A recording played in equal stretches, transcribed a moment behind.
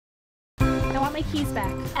my keys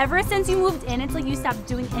back. Ever since you moved in, it's like you stopped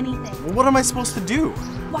doing anything. Well, what am I supposed to do?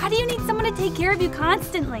 Why do you need someone to take care of you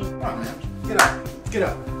constantly? Come on, man. Get up. Let's get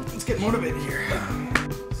up. Let's get motivated here.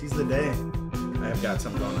 Seize the day. I have got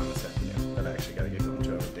something going on this afternoon, but I actually got to get going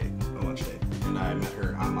to a lunch date. And I met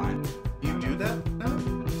her online. You do that now?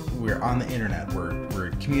 We're on the internet.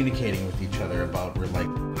 We're communicating with each other about, we're like,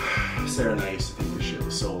 Sarah and I used to think this shit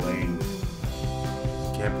was so lame.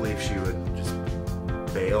 Can't believe she would just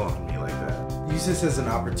bail on me like that. Use this as an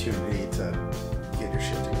opportunity to get your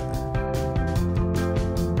shit together.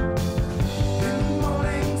 In the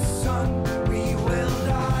morning sun, we will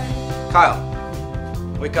die.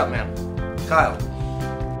 Kyle, wake up, man. Kyle.